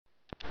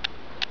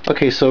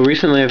Okay, so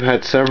recently I've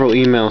had several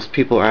emails,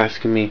 people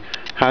asking me,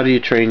 how do you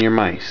train your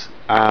mice?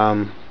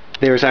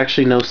 There's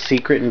actually no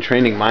secret in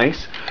training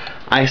mice.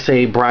 I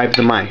say bribe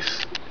the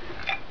mice.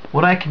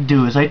 What I can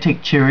do is I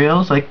take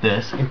Cheerios like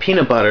this and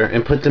peanut butter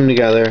and put them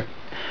together,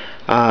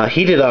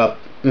 heat it up,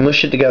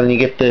 mush it together, and you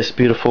get this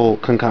beautiful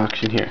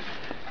concoction here.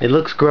 It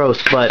looks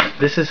gross, but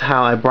this is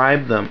how I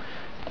bribe them.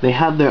 They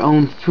have their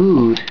own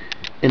food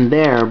in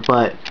there,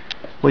 but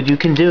what you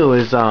can do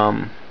is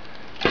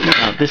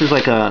this is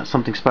like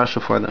something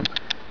special for them.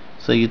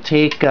 So you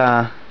take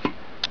now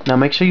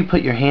make sure you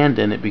put your hand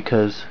in it,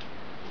 because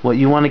what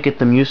you want to get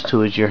them used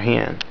to is your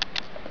hand.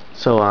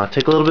 So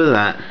take a little bit of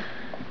that,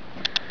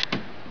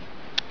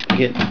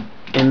 get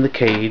in the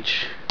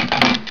cage,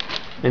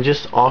 and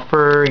just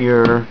offer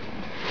your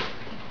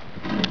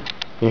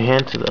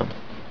hand to them.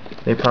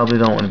 They probably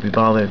don't want to be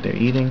bothered. They're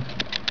eating.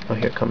 Oh,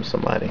 here comes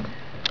somebody.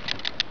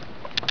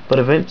 But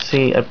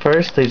eventually, at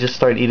first, they just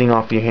start eating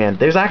off your hand.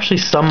 There's actually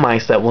some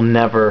mice that will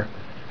never,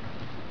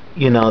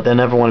 they'll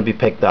never want to be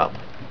picked up.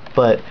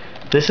 But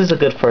this is a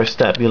good first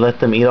step. You let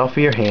them eat off of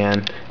your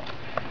hand.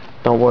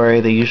 Don't worry,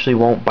 they usually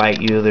won't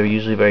bite you. They're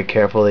usually very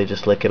careful. They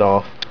just lick it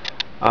off.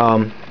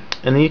 And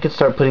then you can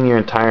start putting your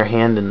entire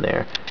hand in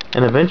there.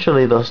 And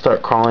eventually, they'll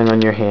start crawling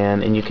on your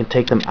hand, and you can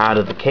take them out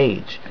of the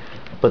cage.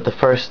 But the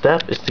first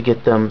step is to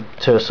get them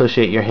to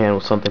associate your hand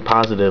with something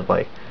positive,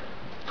 like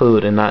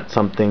food, and not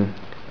something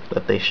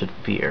that they should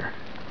fear.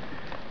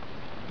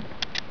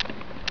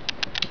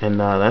 And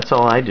that's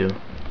all I do.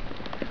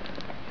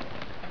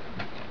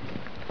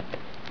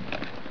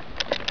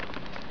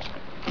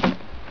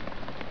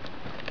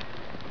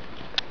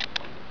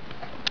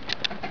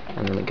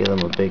 I'm gonna give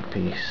them a big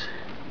piece.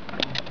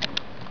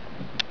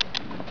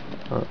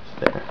 Oh, it's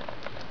there.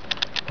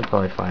 They'll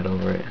probably fight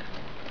over it.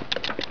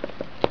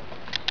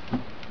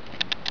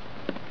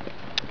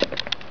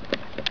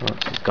 Oh,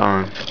 it's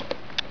gone.